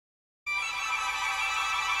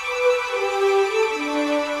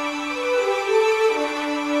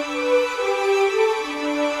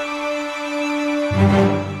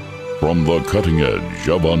the cutting edge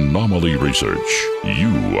of anomaly research.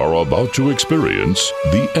 You are about to experience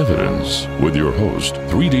The Evidence with your host,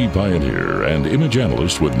 3D pioneer and image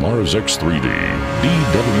analyst with Mars X3D,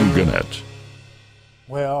 D.W. Gannett.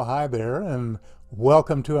 Well, hi there, and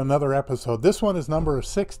welcome to another episode. This one is number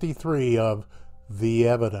 63 of The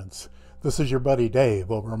Evidence. This is your buddy Dave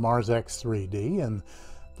over Mars X3D, and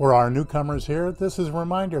for our newcomers here, this is a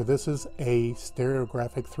reminder, this is a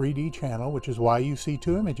stereographic 3D channel, which is why you see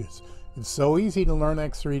two images. It's so easy to learn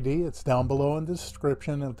X3D. It's down below in the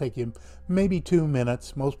description. It'll take you maybe 2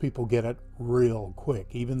 minutes. Most people get it real quick.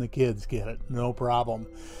 Even the kids get it, no problem.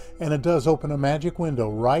 And it does open a magic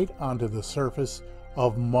window right onto the surface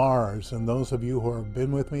of Mars. And those of you who have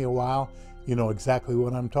been with me a while, you know exactly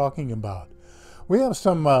what I'm talking about. We have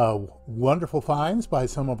some wonderful finds by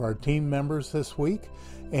some of our team members this week,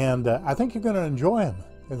 and I think you're going to enjoy them.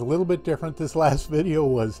 It's a little bit different. This last video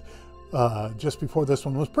was just before this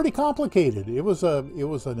one was pretty complicated. It was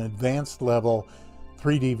an advanced level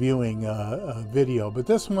 3D viewing video, but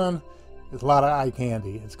this one is a lot of eye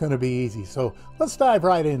candy. It's going to be easy. So let's dive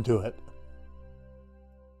right into it.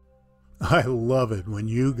 I love it when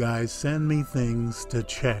you guys send me things to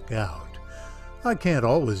check out. I can't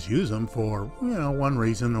always use them for, one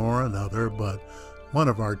reason or another, but one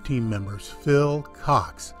of our team members, Phil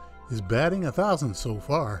Cox, is batting 1,000 so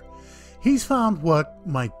far. He's found what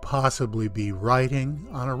might possibly be writing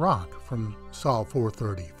on a rock from Sol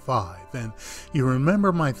 435. And you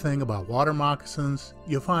remember my thing about water moccasins?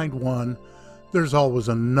 You find one, there's always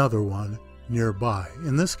another one nearby.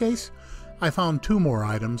 In this case, I found 2 more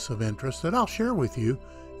items of interest that I'll share with you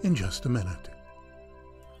in just a minute.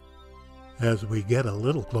 As we get a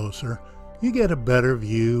little closer, you get a better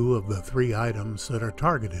view of the 3 items that are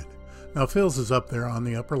targeted. Now Phil's is up there on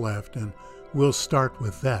the upper left, and we'll start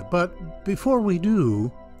with that. But before we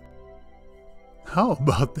do, how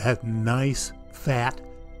about that nice fat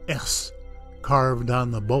S carved on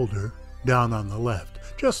the boulder down on the left?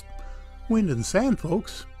 Just wind and sand,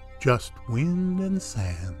 folks. Just wind and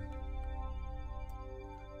sand.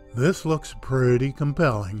 This looks pretty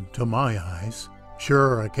compelling to my eyes.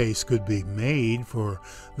 Sure, a case could be made for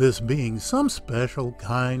this being some special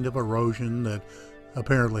kind of erosion that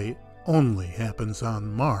apparently only happens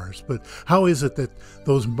on Mars, but how is it that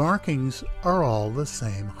those markings are all the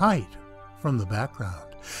same height from the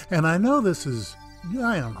background? And I know this is,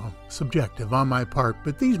 subjective on my part,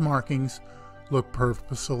 but these markings look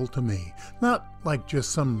purposeful to me, not like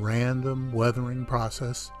just some random weathering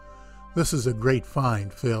process. This is a great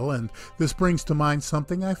find, Phil, and this brings to mind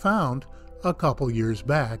something I found a couple years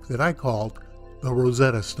back that I called the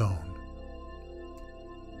Rosetta Stone.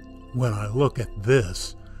 When I look at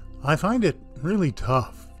this, I find it really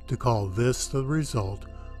tough to call this the result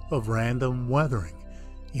of random weathering,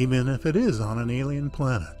 even if it is on an alien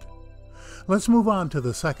planet. Let's move on to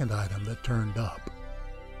the second item that turned up.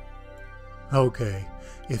 Okay,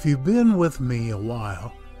 if you've been with me a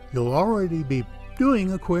while, you'll already be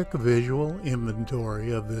doing a quick visual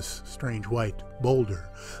inventory of this strange white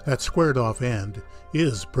boulder. That squared off end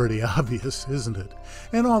is pretty obvious, isn't it?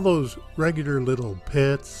 And all those regular little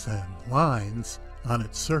pits and lines on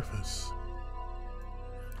its surface.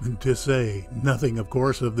 And to say nothing, of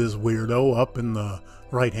course, of this weirdo up in the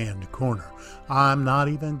right-hand corner. I'm not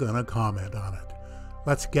even going to comment on it.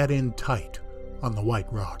 Let's get in tight on the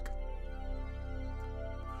white rock.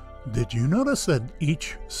 Did you notice that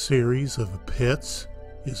each series of pits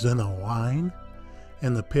is in a line?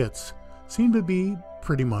 And the pits seem to be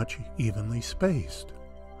pretty much evenly spaced.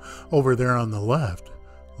 Over there on the left,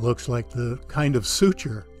 looks like the kind of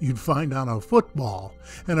suture you'd find on a football.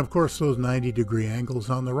 And of course those 90-degree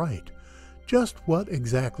angles on the right. Just what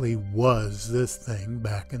exactly was this thing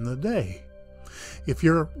back in the day? If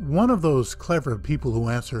you're one of those clever people who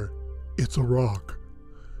answer, "It's a rock,"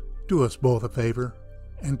 do us both a favor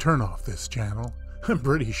and turn off this channel. I'm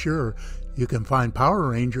pretty sure you can find Power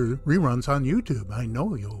Ranger reruns on YouTube. I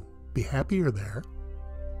know you'll be happier there.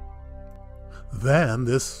 Then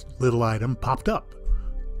this little item popped up.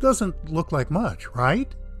 Doesn't look like much,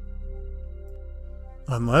 right?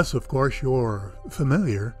 Unless, of course, you're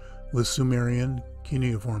familiar with Sumerian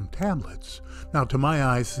cuneiform tablets. Now, to my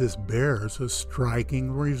eyes, this bears a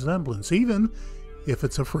striking resemblance, even if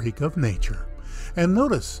it's a freak of nature. And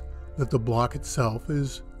notice that the block itself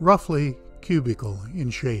is roughly cubical in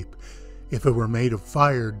shape. If it were made of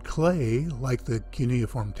fired clay, like the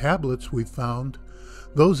cuneiform tablets we've found,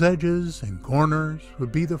 those edges and corners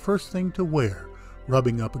would be the first thing to wear,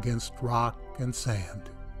 rubbing up against rock and sand.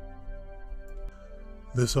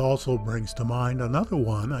 This also brings to mind another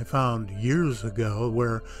one I found years ago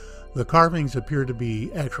where The carvings appear to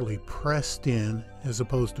be actually pressed in as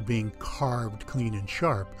opposed to being carved clean and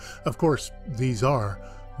sharp. Of course, these are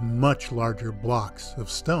much larger blocks of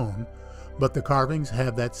stone, but the carvings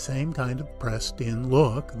have that same kind of pressed in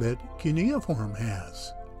look that cuneiform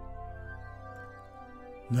has.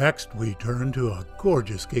 Next, we turn to a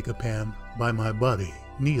gorgeous Gigapan by my buddy,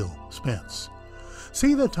 Neal Spence.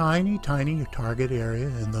 See the tiny target area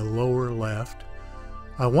in the lower left?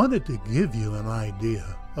 I wanted to give you an idea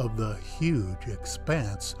of the huge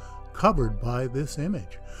expanse covered by this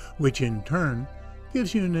image, which in turn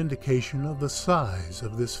gives you an indication of the size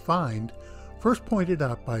of this find, first pointed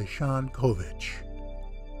out by Kotvics.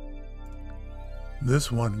 This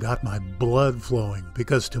one got my blood flowing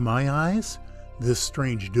because to my eyes, this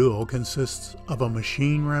strange duo consists of a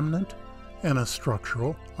machine remnant and a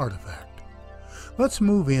structural artifact. Let's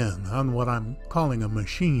move in on what I'm calling a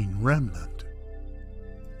machine remnant.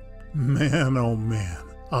 Man, oh man,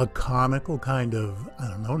 a conical kind of,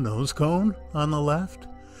 nose cone on the left.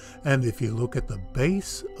 And if you look at the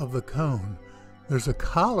base of the cone, there's a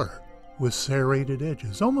collar with serrated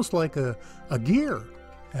edges, almost like a gear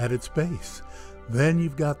at its base. Then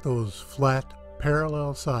you've got those flat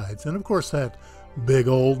parallel sides, and of course that big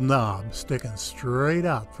old knob sticking straight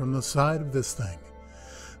out from the side of this thing.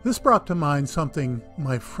 This brought to mind something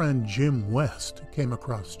my friend Jim West came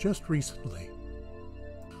across just recently.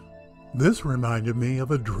 This reminded me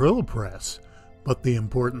of a drill press, but the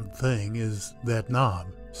important thing is that knob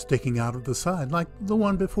sticking out of the side like the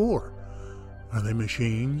one before. Are they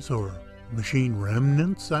machines or machine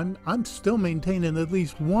remnants? I'm still maintaining at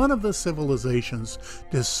least one of the civilizations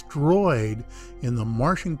destroyed in the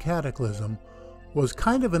Martian cataclysm was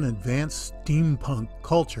kind of an advanced steampunk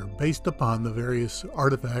culture based upon the various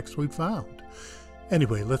artifacts we found.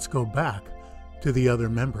 Anyway, let's go back to the other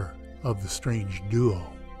member of the strange duo.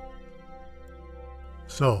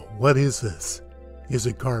 So, what is this? Is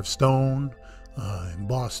it carved stone,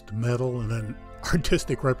 embossed metal, and an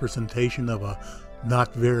artistic representation of a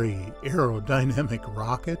not very aerodynamic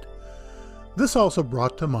rocket? This also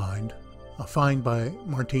brought to mind a find by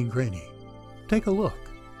M.Grainey. Take a look.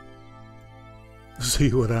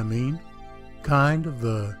 See what I mean? Kind of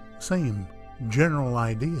the same general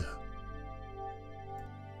idea.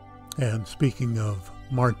 And speaking of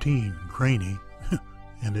M.Grainey,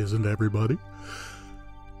 and isn't everybody?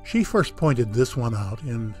 She first pointed this one out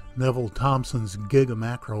in Neville Thompson's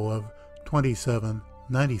Gigamacro of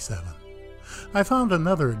 2797. I found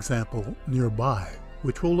another example nearby,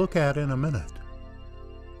 which we'll look at in a minute.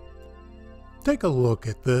 Take a look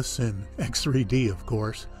at this in X3D, of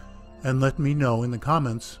course, and let me know in the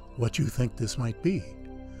comments what you think this might be.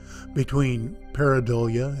 Between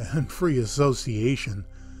pareidolia and free association,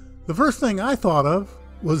 the first thing I thought of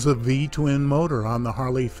was a V-twin motor on the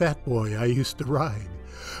Harley Fat Boy I used to ride.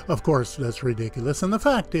 Of course, that's ridiculous, and the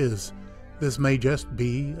fact is, this may just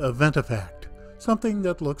be a Ventifact, something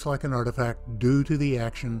that looks like an artifact due to the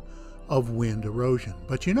action of wind erosion.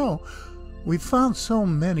 But you know, we've found so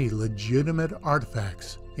many legitimate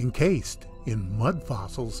artifacts encased in mud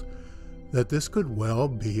fossils that this could well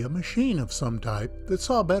be a machine of some type that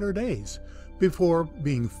saw better days before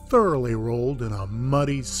being thoroughly rolled in a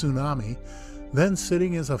muddy tsunami, then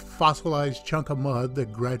sitting as a fossilized chunk of mud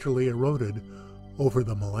that gradually eroded over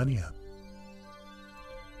the millennia.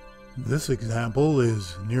 This example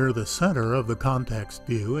is near the center of the context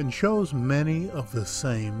view and shows many of the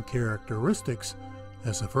same characteristics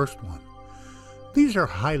as the first one. These are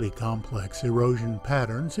highly complex erosion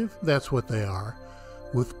patterns, if that's what they are,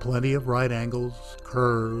 with plenty of right angles,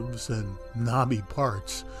 curves, and knobby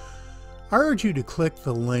parts. I urge you to click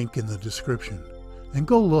the link in the description and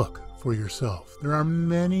go look for yourself. There are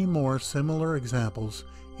many more similar examples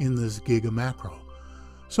in this Gigamacro.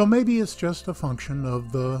 So maybe it's just a function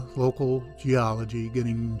of the local geology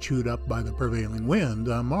getting chewed up by the prevailing wind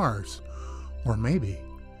on Mars. Or maybe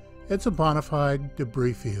it's a bona fide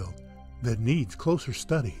debris field that needs closer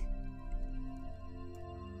study.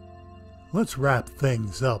 Let's wrap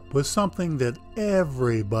things up with something that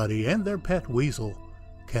everybody and their pet weasel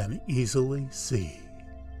can easily see.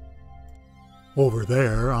 Over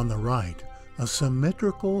there on the right, a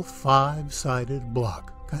symmetrical 5-sided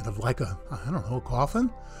block, kind of like a, coffin?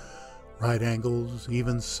 Right angles,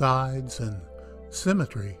 even sides, and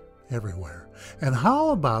symmetry everywhere. And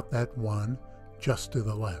how about that one just to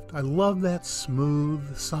the left? I love that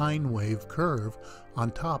smooth sine wave curve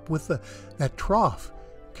on top with that trough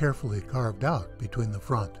carefully carved out between the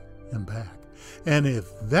front and back. And if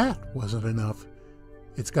that wasn't enough,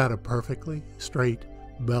 it's got a perfectly straight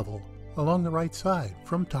bevel along the right side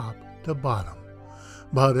from top to bottom.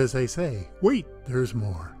 But as they say, wait, there's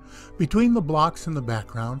more. Between the blocks in the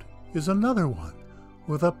background is another one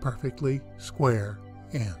with a perfectly square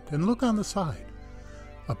end. And look on the side.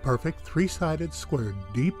 A perfect three-sided square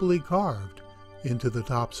deeply carved into the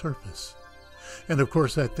top surface. And of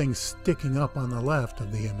course that thing sticking up on the left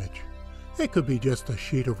of the image. It could be just a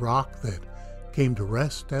sheet of rock that came to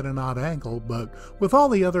rest at an odd angle, but with all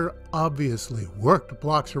the other obviously worked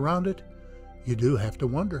blocks around it, you do have to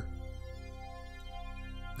wonder.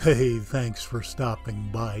 Hey, thanks for stopping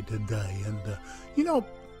by today. And,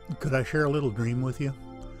 could I share a little dream with you?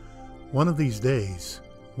 One of these days,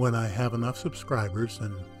 when I have enough subscribers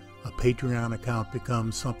and a Patreon account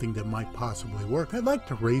becomes something that might possibly work, I'd like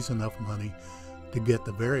to raise enough money to get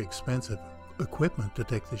the very expensive equipment to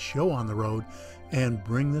take the show on the road and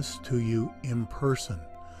bring this to you in person.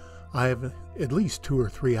 I have at least 2 or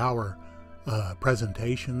 3 hour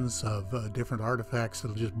presentations of different artifacts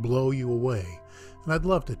that'll just blow you away. And I'd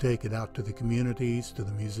love to take it out to the communities, to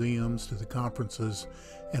the museums, to the conferences,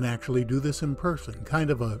 and actually do this in person.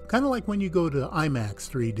 Kind of like when you go to IMAX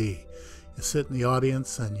 3D. You sit in the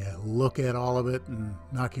audience and you look at all of it and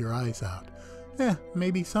knock your eyes out.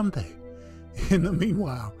 Maybe someday. In the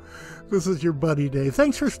meanwhile, this is your buddy Dave.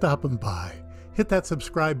 Thanks for stopping by. Hit that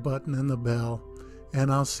subscribe button and the bell,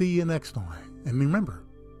 and I'll see you next time. And remember,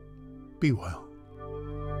 be well.